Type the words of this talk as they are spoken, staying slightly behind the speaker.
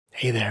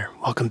Hey there,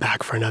 welcome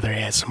back for another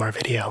ASMR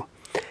video.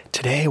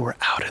 Today we're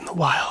out in the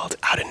wild,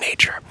 out in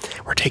nature.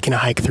 We're taking a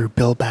hike through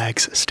Bill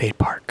Baggs State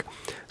Park.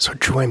 So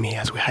join me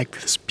as we hike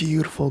through this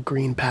beautiful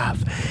green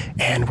path,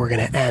 and we're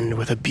going to end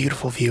with a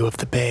beautiful view of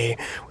the bay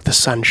with the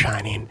sun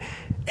shining,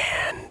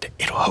 and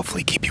it'll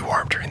hopefully keep you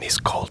warm during this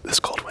cold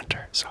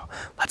winter. So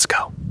let's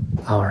go.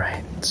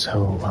 Alright,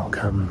 so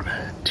welcome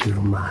to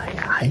my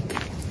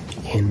hike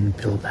in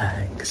Bill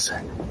Baggs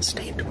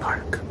State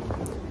Park.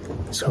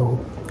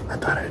 So I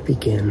thought I'd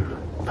begin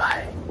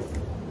by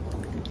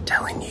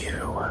telling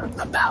you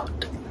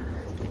about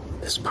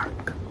this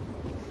park.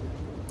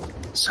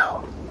 So,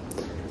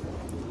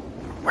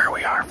 where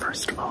we are,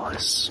 first of all,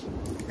 is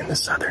in the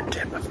southern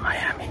tip of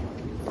Miami.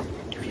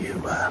 If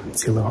you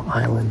see a little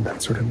island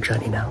that's sort of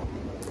jutting out,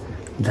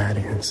 that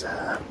is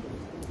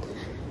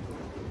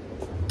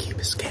Key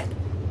Biscayne.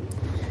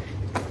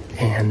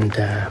 And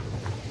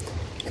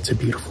it's a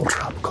beautiful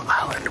tropical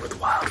island with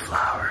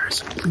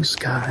wildflowers, blue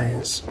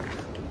skies,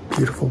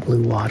 beautiful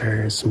blue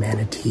waters,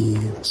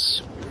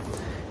 manatees,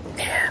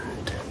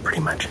 and pretty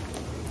much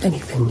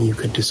anything you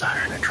could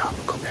desire in a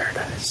tropical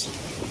paradise.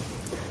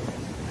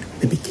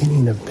 The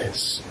beginning of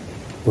this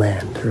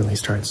land really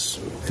starts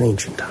in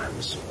ancient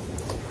times.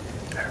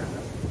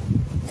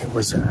 It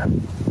was a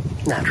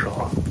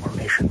natural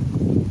formation,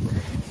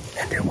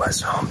 and it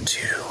was home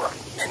to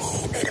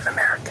many Native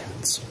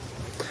Americans.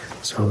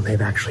 So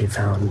they've actually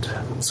found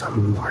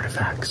some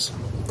artifacts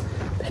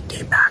that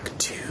date back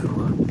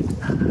to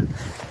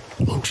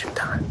ancient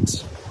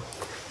times.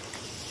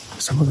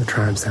 Some of the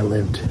tribes that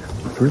lived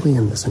really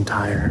in this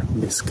entire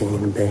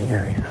Biscayne Bay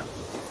area,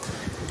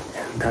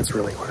 and that's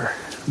really where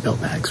Bill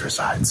Baggs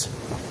resides.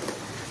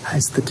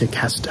 It's the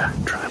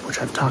Tequesta tribe, which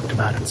I've talked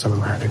about in some of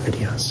my other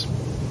videos.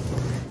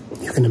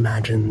 You can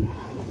imagine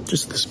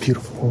just this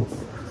beautiful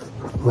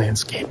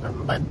landscape,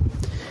 but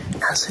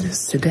as it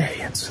is today,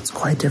 it's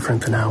quite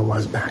different than how it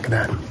was back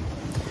then.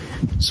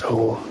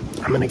 So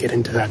I'm going to get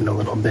into that in a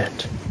little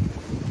bit.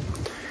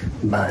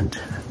 But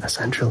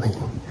essentially,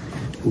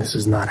 this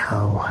is not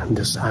how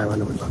this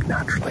island would look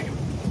naturally.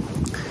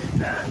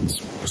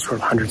 It's sort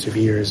of hundreds of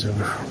years of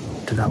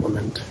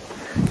development.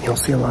 You'll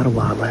see a lot of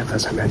wildlife,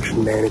 as I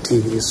mentioned,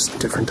 manatees,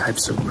 different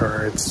types of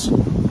birds,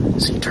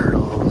 sea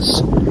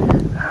turtles,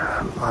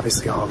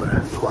 obviously all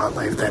the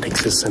wildlife that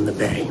exists in the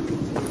bay.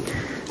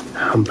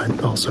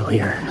 But also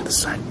here,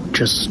 this I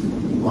just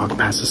walked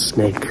past a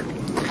snake,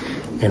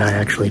 and I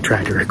actually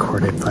tried to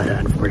record it, but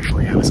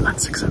unfortunately I was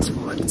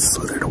unsuccessful. It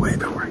slithered away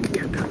before I could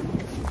get to it.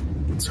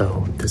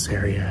 So this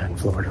area in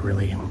Florida,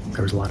 really,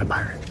 there was a lot of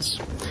pirates.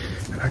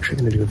 I'm actually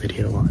going to do a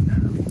video on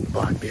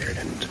Blackbeard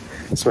and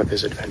some of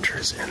his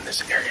adventures in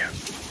this area.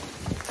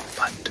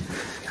 But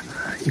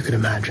you could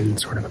imagine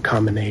sort of a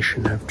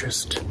combination of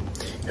just,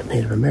 you have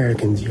Native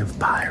Americans, you have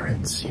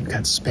pirates, you've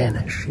got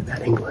Spanish, you've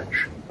got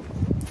English.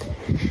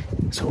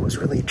 So it was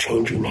really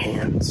changing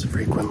hands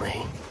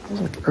frequently. It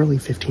was like early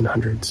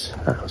 1500s.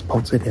 It was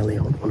Ponce de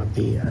Leon, one of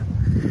the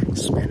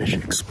Spanish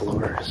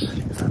explorers,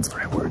 if that's the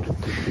right word.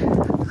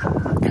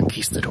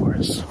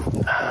 Conquistadors.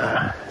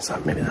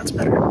 So maybe that's a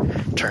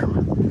better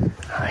term.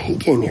 He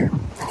came here,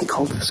 and he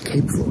called this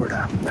Cape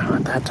Florida. Now,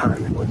 at that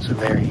time, it was a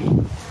very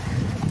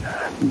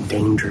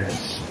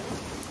dangerous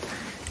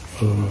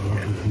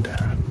and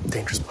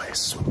dangerous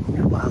place. You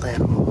had wild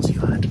animals, you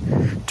had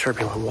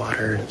turbulent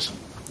waters.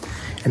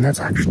 And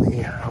that's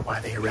actually why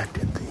they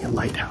erected the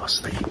lighthouse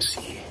that you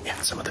see in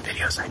some of the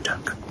videos I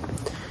took.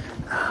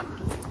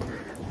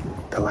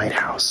 The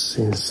lighthouse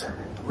is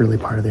really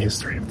part of the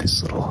history of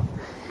this little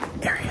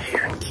area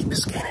here in Key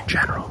Biscayne in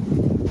general.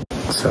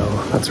 So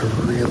that's a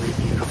really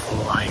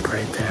beautiful hike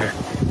right there.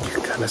 You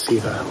can kind of see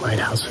the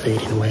lighthouse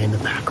fading away in the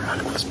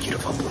background of those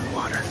beautiful blue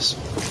waters.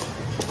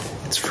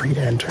 It's free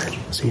to enter,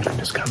 so you can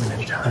just come in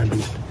anytime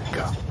and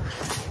go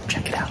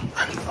check it out.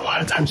 And a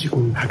lot of times you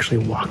can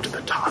actually walk to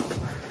the top.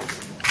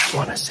 I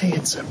want to say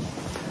it's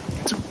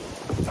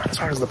as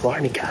far as the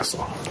Blarney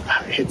Castle,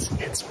 it's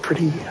a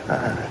pretty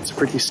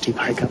steep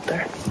hike up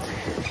there.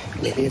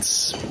 Maybe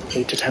it's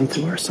 8 to 10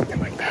 floors, something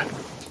like that.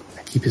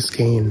 Key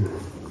Biscayne,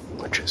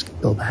 which is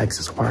Bill Baggs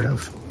is a part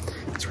of,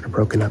 it's sort of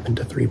broken up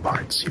into 3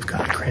 parts. You've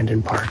got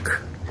Crandon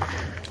Park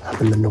up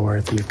in the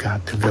north, you've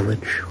got the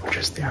village, which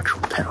is the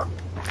actual town,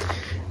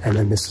 and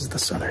then this is the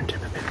southern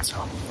tip of it.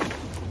 So,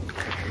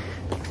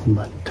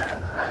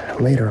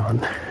 but later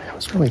on, it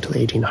was really till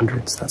the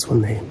 1800s, that's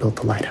when they built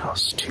the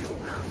lighthouse to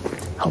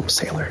help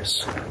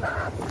sailors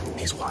in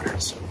these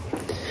waters.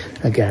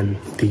 Again,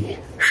 the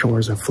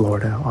shores of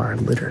Florida are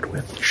littered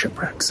with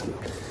shipwrecks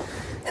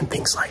and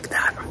things like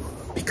that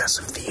because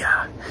of the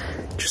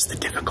just the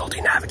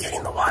difficulty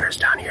navigating the waters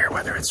down here,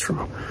 whether it's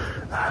from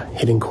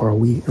hitting coral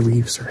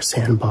reefs or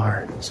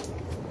sandbars.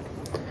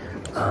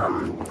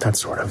 That's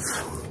sort of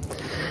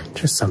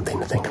just something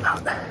to think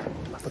about.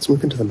 Let's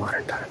move into the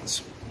modern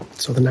times.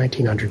 So the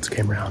 1900s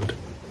came around,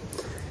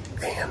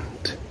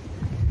 and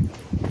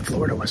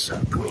Florida was a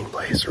booming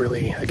place.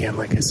 Really, again,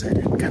 like I said,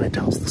 it kind of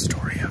tells the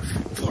story of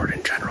Florida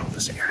in general,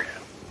 this area.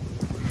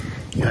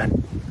 You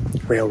had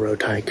railroad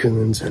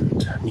tycoons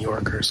and New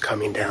Yorkers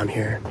coming down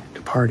here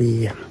to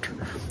party and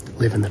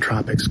live in the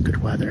tropics,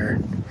 good weather,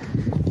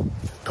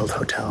 build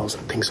hotels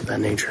and things of that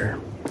nature.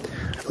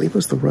 I believe it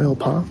was the Royal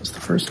Palm was the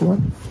first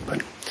one, but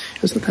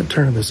it was at that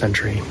turn of the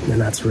century,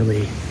 and that's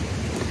really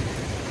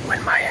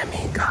when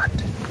Miami got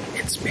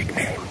its big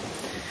name.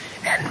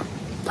 And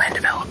land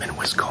development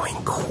was going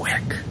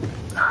quick.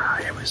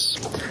 It was,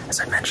 as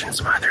I mentioned in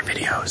some other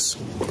videos,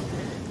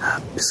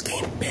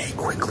 Biscayne Bay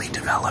quickly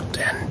developed,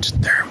 and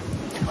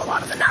a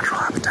lot of the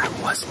natural habitat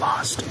was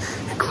lost,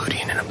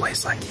 including in a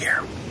place like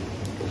here.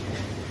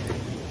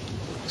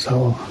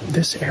 So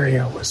this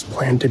area was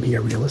planned to be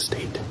a real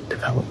estate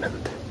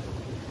development.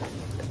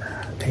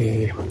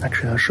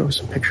 Actually, I'll show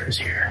some pictures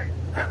here,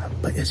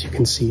 but as you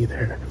can see,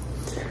 they're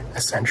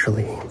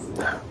essentially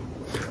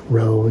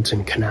roads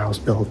and canals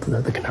built.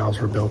 The canals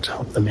were built to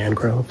help the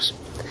mangroves,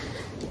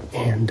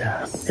 and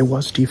it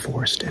was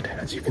deforested,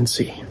 as you can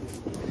see.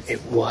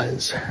 It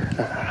was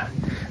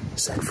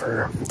set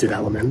for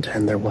development,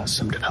 and there was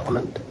some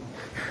development,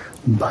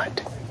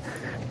 but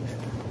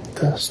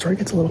the story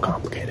gets a little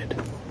complicated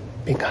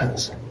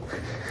because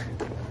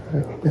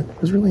it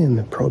was really in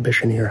the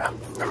Prohibition era.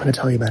 I'm going to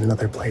tell you about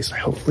another place. I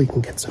hopefully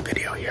can get some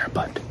video here,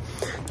 but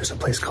there's a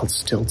place called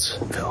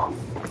Stiltsville.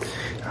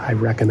 I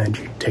recommend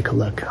you take a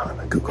look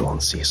on Google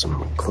and see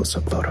some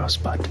close-up photos,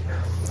 but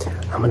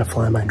I'm going to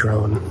fly my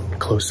drone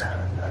close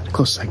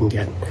as I can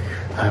get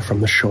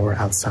from the shore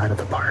outside of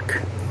the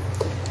park,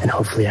 and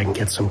hopefully I can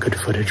get some good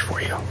footage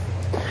for you.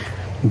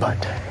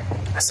 But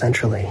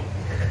essentially,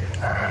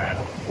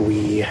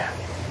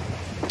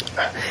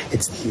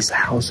 it's these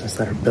houses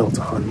that are built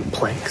on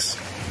planks.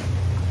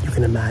 You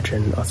can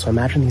imagine, so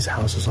imagine these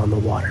houses on the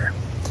water,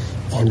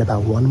 and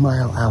about 1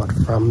 mile out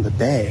from the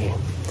bay,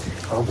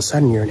 all of a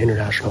sudden you're in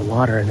international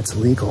water and it's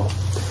illegal.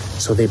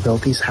 So they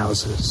built these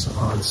houses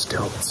on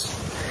stilts,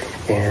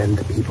 and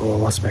the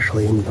people,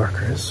 especially New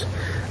Yorkers,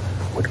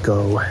 would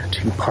go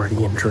to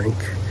party and drink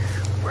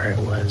where it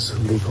was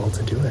legal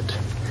to do it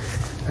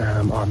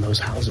on those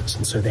houses.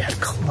 And so they had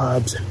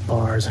clubs and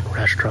bars and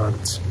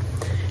restaurants,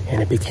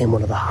 and it became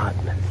one of the hot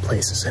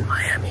places in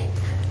Miami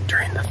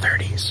during the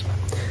 30s.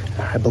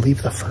 I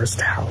believe the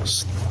first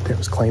house, there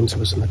was claims it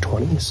was in the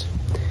 20s.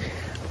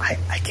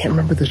 I can't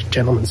remember this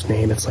gentleman's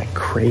name. It's like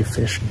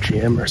Crayfish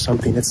Jim or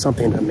something. It's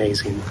something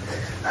amazing,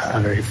 a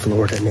very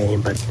Florida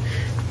name, but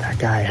that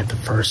guy had the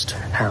first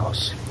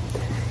house,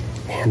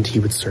 and he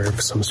would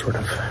serve some sort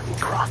of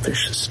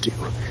crawfish stew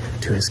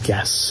to his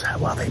guests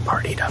while they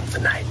partied up the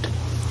night.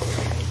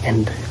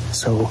 And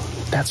so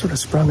that sort of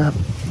sprung up.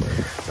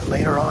 But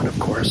later on, of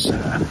course,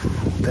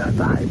 the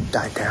vibe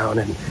died down,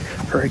 and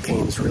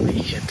hurricanes really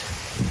hit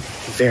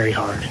very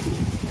hard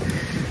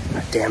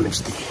and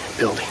damaged the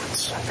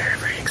buildings very,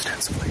 very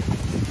extensively.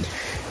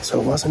 So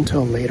it wasn't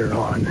until later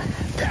on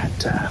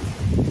that,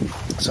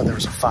 so there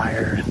was a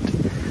fire, and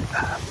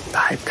the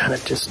hype kind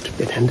of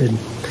it ended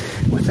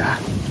with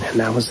that. And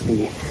that was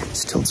the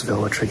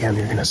Stiltsville, which again,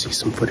 you're going to see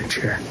some footage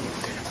here.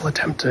 We'll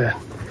attempt to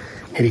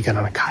maybe get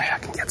on a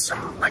kayak and get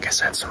some, like I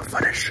said, some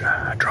footage,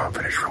 drone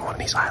footage from one of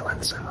these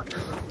islands, a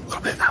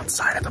little bit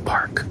outside of the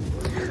park.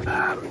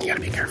 You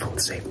gotta be careful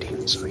with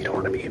safety, so you don't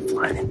want to be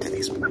flying into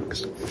these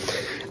parks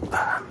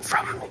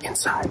from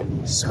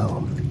inside.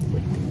 So,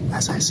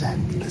 as I said,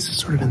 this is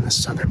sort of in the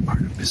southern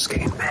part of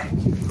Biscayne Bay.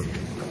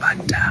 But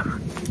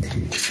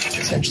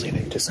essentially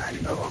they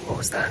decided, oh, what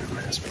was that? It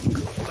must be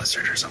a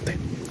blizzard or something.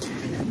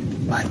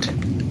 But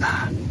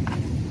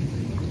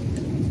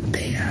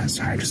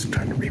sorry, just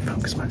trying to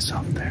refocus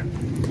myself there.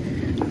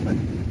 But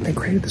they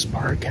created this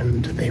park,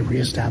 and they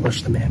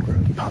reestablished the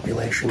mangrove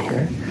population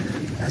here.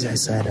 As I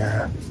said,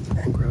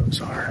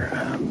 mangroves are,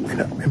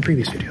 in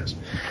previous videos,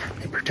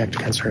 they protect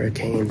against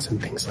hurricanes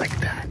and things like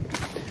that.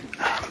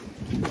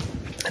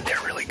 And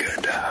they're really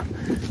good,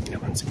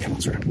 in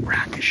sort of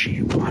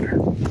brackishy water.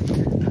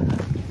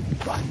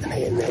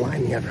 And they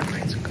line the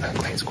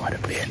Everglades quite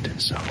a bit,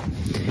 so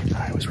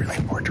it was really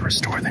important to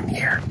restore them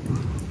here.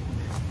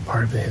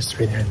 Part of the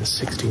history there in the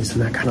 60s,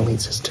 and that kind of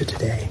leads us to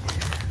today,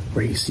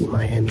 where you see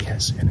Miami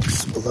as an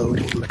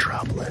exploding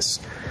metropolis.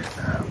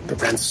 The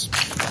rents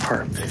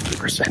are up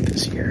 50%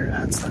 this year.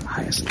 It's the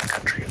highest in the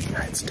country of the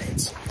United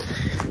States.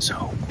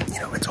 So,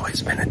 it's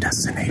always been a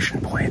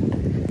destination point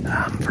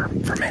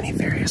for many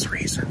various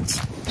reasons.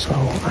 So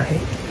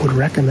I would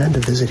recommend a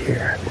visit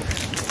here.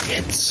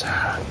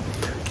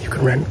 You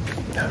can rent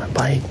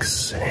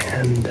bikes,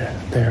 and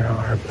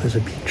there's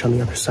a beach on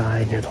the other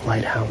side near the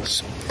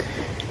Lighthouse.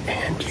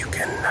 And you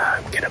can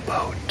get a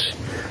boat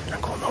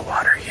and go in the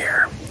water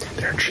here.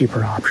 There are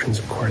cheaper options,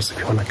 of course, if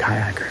you want a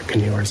kayak or a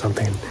canoe or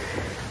something.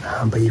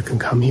 But you can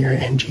come here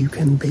and you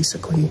can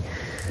basically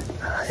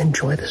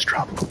enjoy this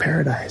tropical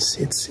paradise.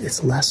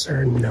 It's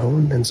lesser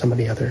known than some of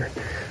the other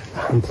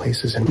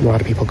places, and a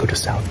lot of people go to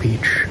South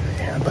Beach,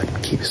 but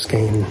Key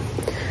Biscayne,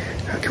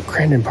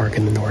 Crandon Park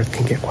in the north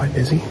can get quite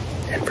busy,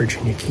 and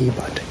Virginia Key,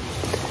 but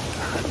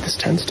this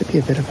tends to be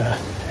a bit of a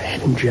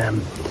hidden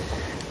gem.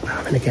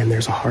 And again,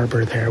 there's a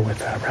harbor there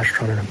with a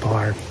restaurant and a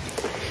bar.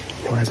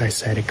 As I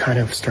said, it kind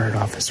of started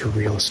off as a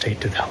real estate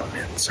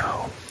development,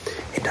 so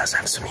it does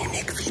have some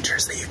unique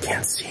features that you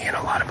can't see in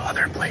a lot of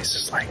other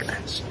places like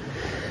this.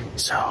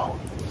 So,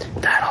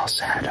 that all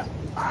said,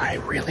 I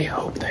really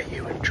hope that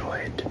you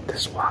enjoyed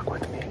this walk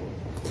with me.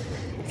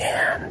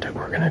 And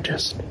we're gonna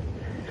just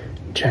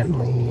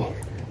gently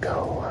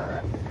go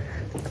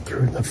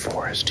through the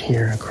forest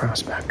here,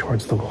 across back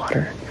towards the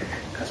water,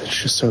 because it's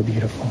just so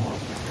beautiful.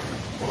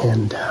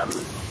 And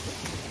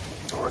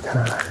we're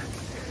gonna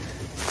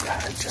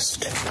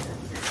just enjoy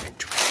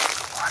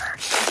the water.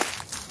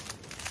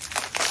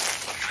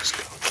 Just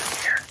go through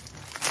here.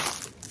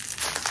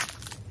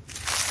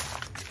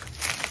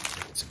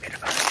 It's a bit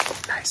of a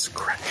nice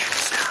crunching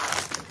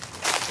sound.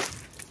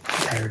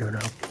 I don't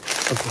know,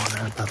 going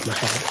on above my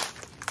head.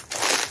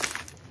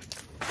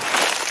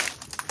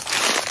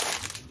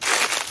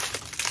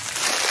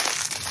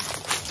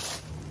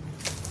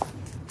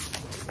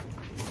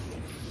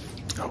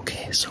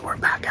 Okay, so we're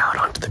back out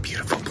onto the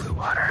beautiful blue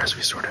water as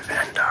we sort of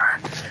end our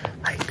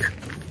hike.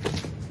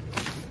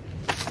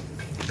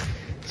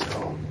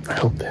 So I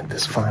hope that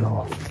this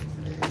final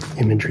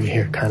imagery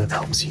here kind of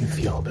helps you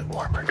feel a bit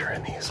warmer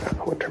during these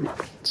winter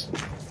months.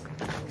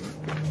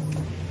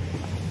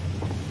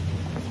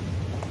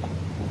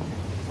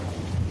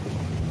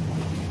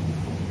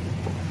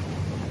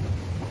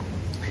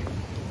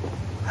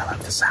 I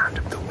love the sound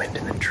of the wind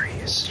in the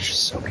trees. It's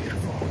just so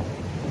beautiful.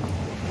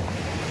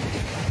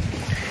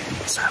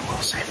 So I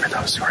will say, for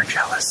those who are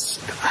jealous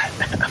of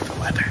the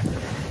weather,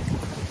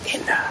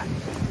 in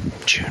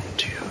June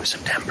to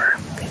September,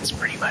 it's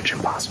pretty much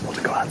impossible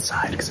to go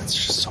outside because it's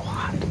just so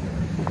hot.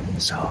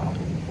 So,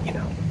 you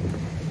know,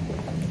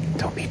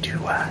 don't be too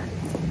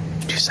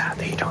sad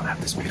that you don't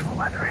have this beautiful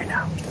weather right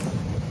now.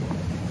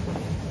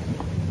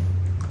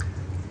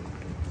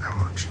 I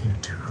want you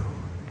to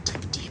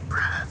take a deep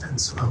breath and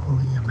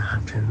slowly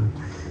imagine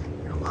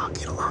you're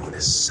walking along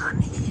this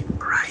sunny,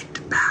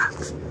 bright,